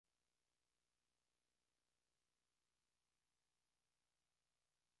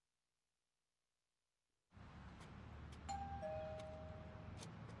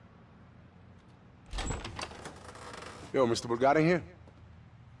Yo, Mr. Bulgarin here?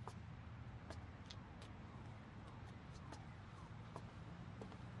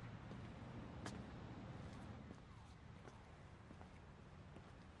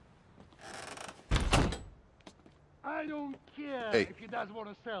 I don't care Hey. if he doesn't want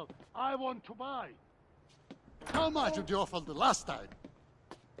to sell. I want to buy. How much did you offer the last time?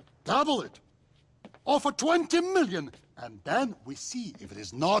 Double it. Offer 20 million, and then we see if it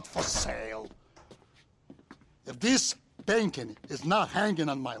is not for sale. If this painting is not hanging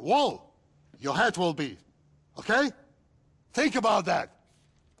on my wall, your head will be. Okay? Think about that.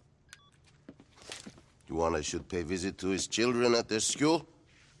 You want I should pay visit to his children at their school?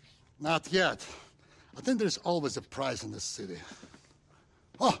 Not yet. I think there's always a price in this city.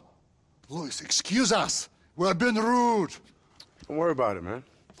 Oh, Louis, excuse us. We're being rude. Don't worry about it, man.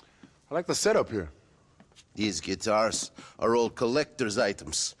 I like the setup here. These guitars are all collector's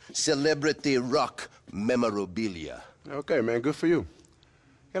items. Celebrity rock memorabilia. Okay, man, good for you.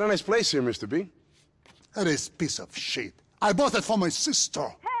 Got a nice place here, Mr. B. That is piece of shit. I bought it for my sister.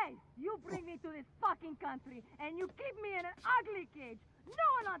 Hey! You bring me to this fucking country, and you keep me in an ugly cage. No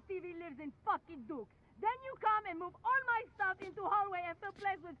one on TV lives in fucking Dukes. Then you come and move all my stuff into hallway and fill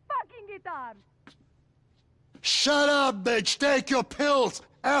place with fucking guitars. Shut up, bitch! Take your pills!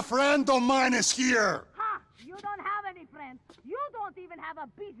 A friend of mine is here! Ha! You don't have any friends. You don't even have a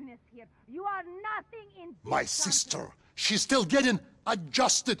business here. You are nothing in this My country. sister, she's still getting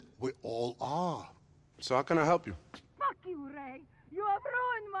adjusted. We all are. So how can I help you? Fuck you, Ray. You have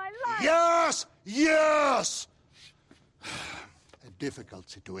ruined my life. Yes! Yes! A difficult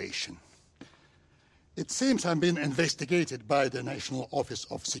situation. It seems I'm being investigated by the National Office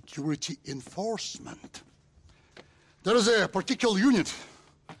of Security Enforcement. There is a particular unit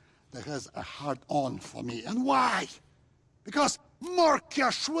that has a hard-on for me. And why? Because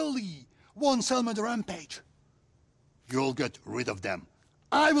Markiashvili won't sell me the rampage. You'll get rid of them.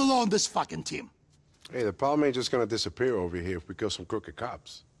 I will own this fucking team. Hey, the problem ain't just gonna disappear over here if we kill some crooked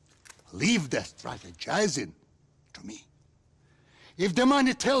cops. Leave that strategizing to me. If the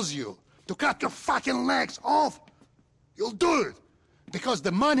money tells you to cut your fucking legs off, you'll do it. Because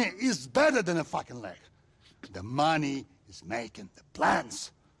the money is better than a fucking leg. The money is making the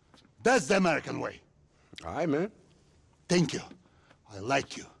plans. That's the American way. All right, man. Thank you. I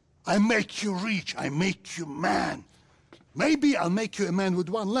like you. I make you rich. I make you man. Maybe I'll make you a man with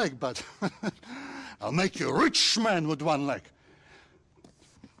one leg, but I'll make you a rich man with one leg.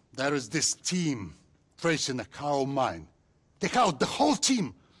 There is this team tracing a cow mine. Take out the whole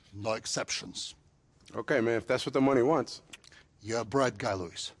team. No exceptions. Okay, man, if that's what the money wants. You're a bright guy,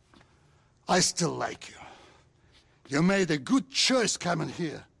 Louis. I still like you. You made a good choice coming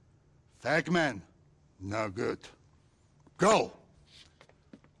here. Fag man, no good. Go.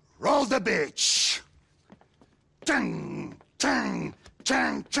 Roll the bitch. Chang, chang,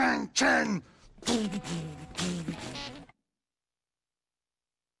 chang, chang, chang.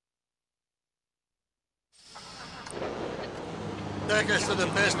 Take us to the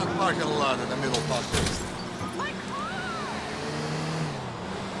basement parking lot in the middle pocket. My car!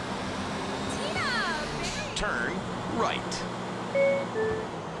 Tina, baby! Turn right.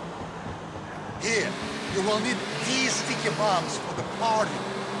 Here, you will need these sticky bombs for the party.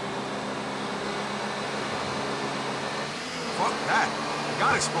 Fuck that. I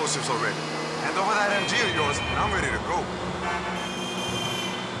got explosives already. Hand over that MG of yours, and I'm ready to go.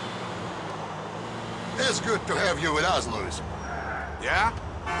 It's good to have you with us, Louis. Yeah?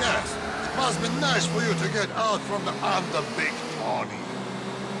 Yes, it must be nice for you to get out from the under Big Tony.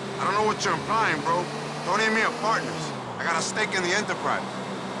 I don't know what you're implying, bro. Tony and me are partners. I got a stake in the enterprise.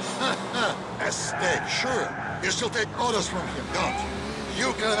 A stake, sure. You still take orders from him, don't you?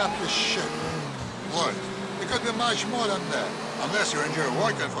 You clean up his shit. Look, it could be much more than that. Unless you enjoy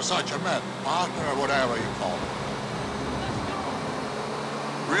working for such a man, partner or whatever you call him.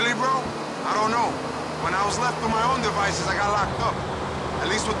 Really, bro? I don't know. When I was left to my own devices, I got locked up. At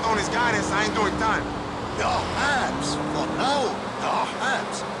least with Tony's guidance, I ain't doing time. Perhaps, for now,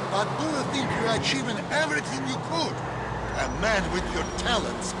 perhaps. But do you think you're achieving everything you could? A man with your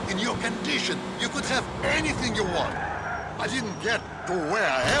talents, in your condition, you could have anything you want. I didn't get to where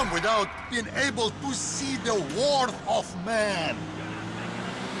I am without being able to see the worth of man.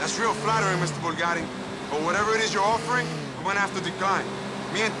 That's real flattering, Mr. Bulgari. But whatever it is you're offering, I'm gonna have to decline.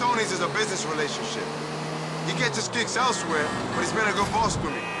 Me and Tony's is a business relationship. He gets his kicks elsewhere, but he's been a good boss to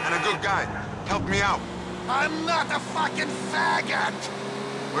me, and a good guy. Helped me out. I'm not a fucking faggot!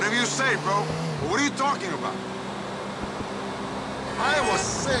 Whatever you say, bro. But what are you talking about? I was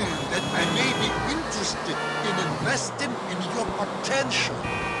saying that I may be interested in investing in your potential.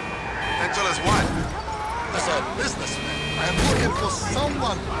 Potential as what? As a businessman, I am looking for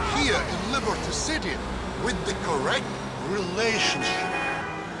someone here in Liberty City with the correct relationship.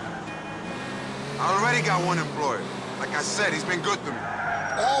 I already got one employer. Like I said, he's been good to me.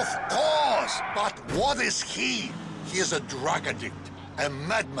 Of course, but what is he? He is a drug addict, a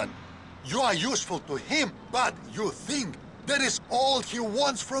madman. You are useful to him, but you think that is all he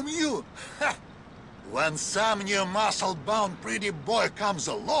wants from you. When some new muscle-bound pretty boy comes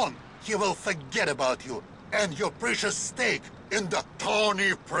along, he will forget about you and your precious stake in the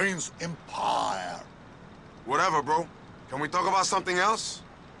Tony Prince Empire. Whatever, bro. Can we talk about something else?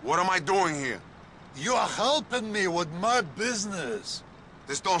 What am I doing here? You are helping me with my business.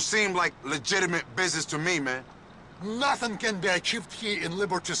 This don't seem like legitimate business to me, man. Nothing can be achieved here in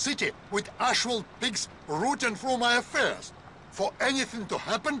Liberty City with actual pigs rooting through my affairs. For anything to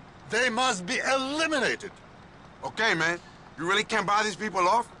happen, they must be eliminated. Okay, man. You really can't buy these people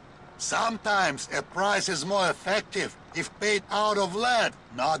off? Sometimes a price is more effective if paid out of lead,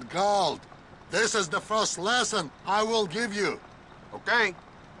 not gold. This is the first lesson I will give you. Okay.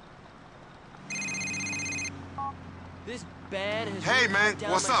 This band has Hey, really man, cut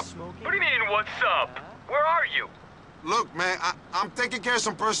down what's my up? smoking. What do you mean, what's up? Where are you? Look, man, I'm taking care of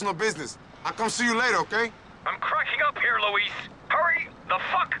some personal business. I'll come see you later, okay? I'm cracking up here, Luis. Hurry the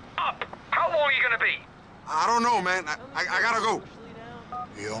fuck up! How long are you gonna be? I don't know, man. I gotta go.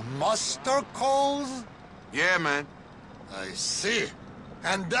 Your master calls? Yeah, man. I see.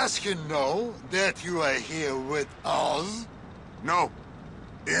 And does he know that you are here with us? No.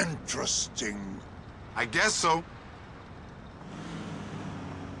 Interesting. I guess so.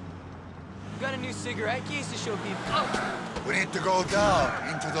 Got a new cigarette case to show people. Oh. We need to go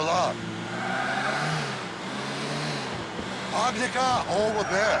down into the lab. Agnica, over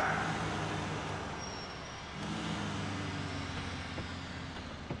there.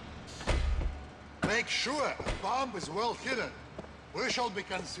 Make sure a bomb is well hidden. We shall be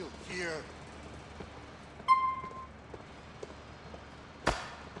concealed here.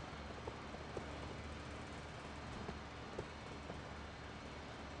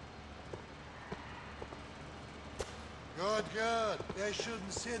 Good, good. They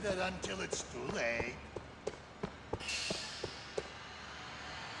shouldn't see that until it's too late.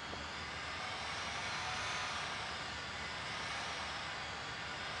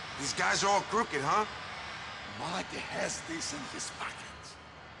 These guys are all crooked, huh? Marty has this in his pockets.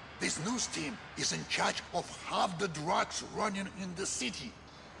 This news team is in charge of half the drugs running in the city.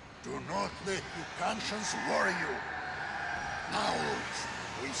 Do not let your conscience worry you. Now, Louis,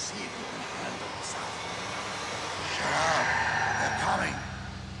 we see if you can handle this out. Shut up. They're coming.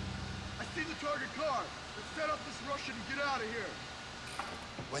 I see the target car. Let's set up this Russian and get out of here.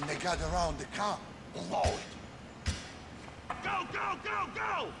 When they get around the car, blow it. Go, go, go,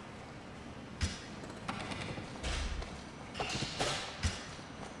 go!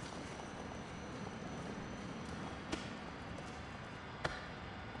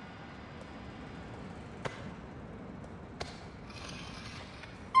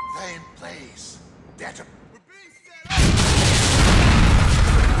 They're in place. That's a... We're being set up!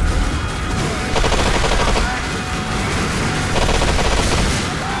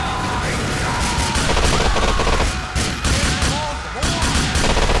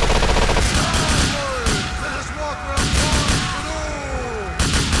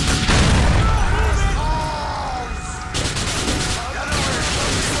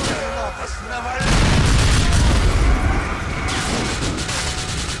 Never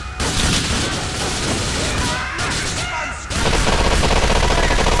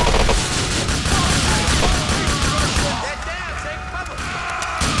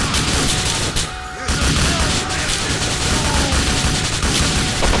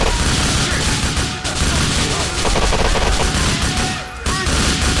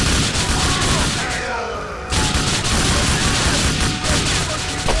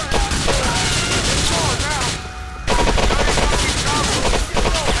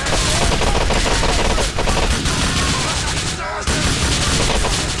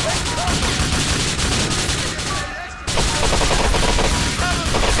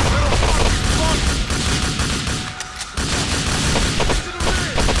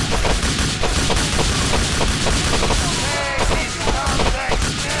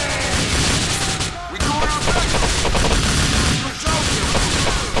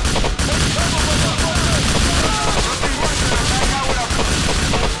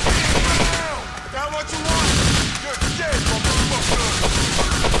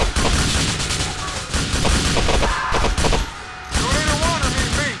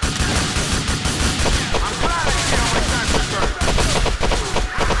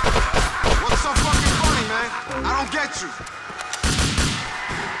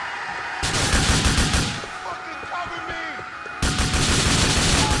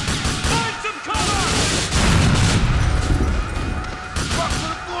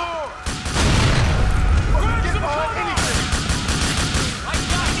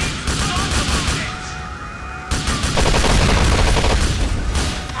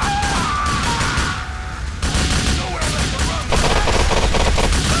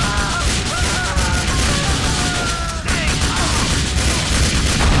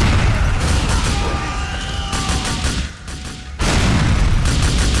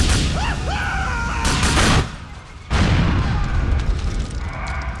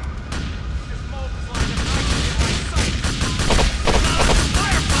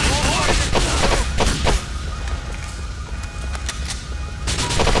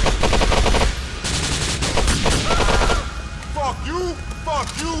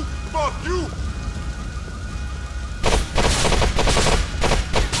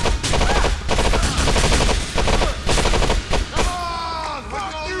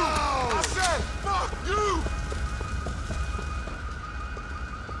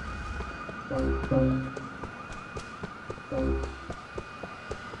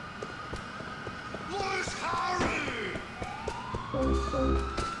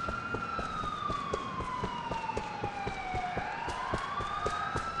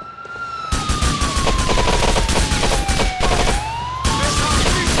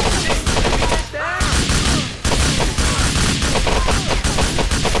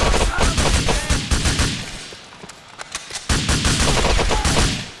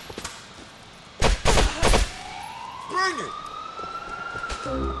Bring it!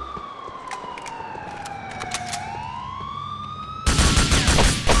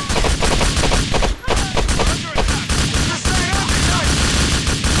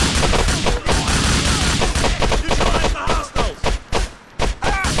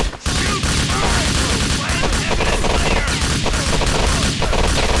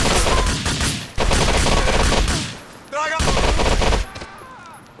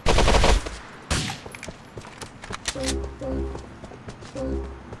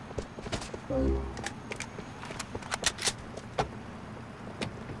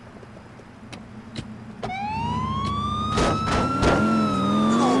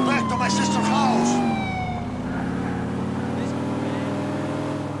 Go back to my sister's house.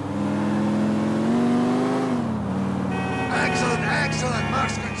 Excellent, excellent,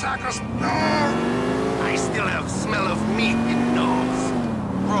 Mexican tacos. No! I still have smell of meat in nose.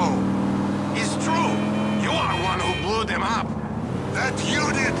 Bro, It's true. You are one who blew them up. That you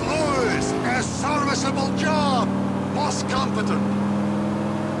did, Louis. A serviceable job. Was competent.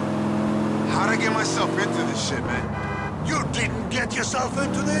 how'd I get myself into this shit, man? You didn't get yourself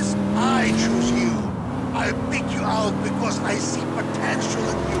into this. I choose you. I pick you out because I see potential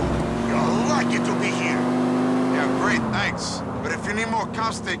in you. You're lucky to be here. Yeah, great, thanks. But if you need more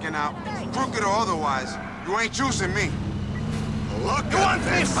cops taken out, crooked or otherwise, you ain't choosing me. Look You at want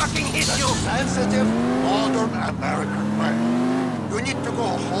me this. fucking hit The you? sensitive, modern American way. You need to go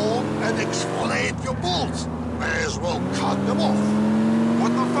home and exfoliate your balls. May as well cut them off.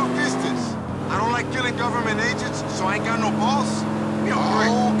 What the fuck is this? I don't like killing government agents, so I ain't got no balls? Yeah, great.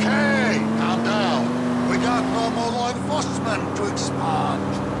 Okay, calm down. We got no more law enforcement to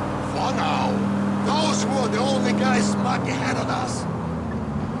expunge. For now, those were the only guys Smucky had on us.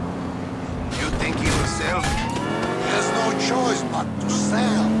 You think he will sell? He has no choice but to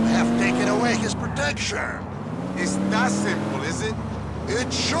sell. They have taken away his protection. It's that simple, is it?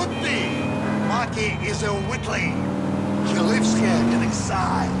 It should be. Maki is a Whitley. He lives here in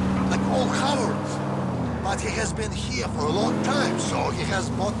exile, like all cowards. But he has been here for a long time, so he has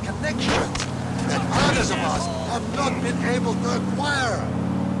bought connections that others of us have not been able to acquire.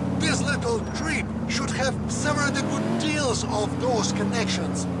 This little trip should have severed the good deals of those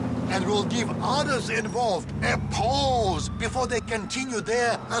connections and will give others involved a pause before they continue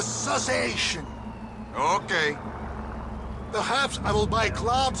their association. Okay. Perhaps I will buy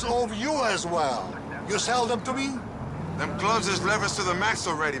clubs of you as well. You sell them to me? Them clubs is leveraged to the max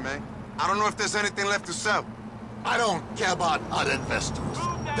already, man. I don't know if there's anything left to sell. I don't care about other investors.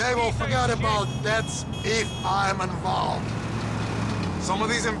 They will forget about debts if I'm involved. Some of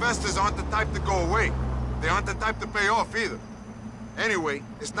these investors aren't the type to go away. They aren't the type to pay off either. Anyway,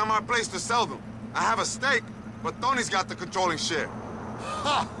 it's not my place to sell them. I have a stake, but Tony's got the controlling share.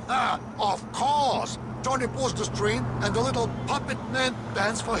 Ha ha! Of course! Tony pulls the string and the little puppet man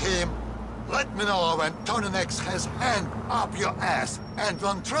dance for him. Let me know when Tony next has hand up your ass, and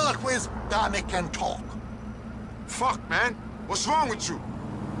ventriloquist Danny can talk. Fuck, man. What's wrong with you?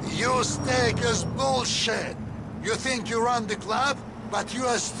 Your stake is bullshit. You think you run the club, but you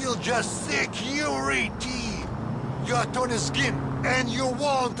are still just security. You are Tony's skin, and you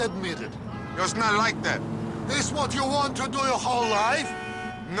won't admit it. It's not like that. This what you want to do your whole life?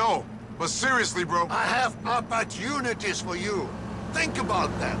 No. But seriously, bro. I have opportunities for you. Think about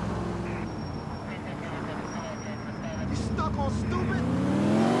that. You stuck on stupid?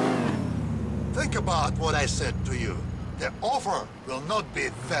 Think about what I said to you. The offer will not be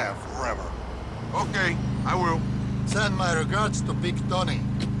there forever. Okay, I will. Send my regards to Big Tony.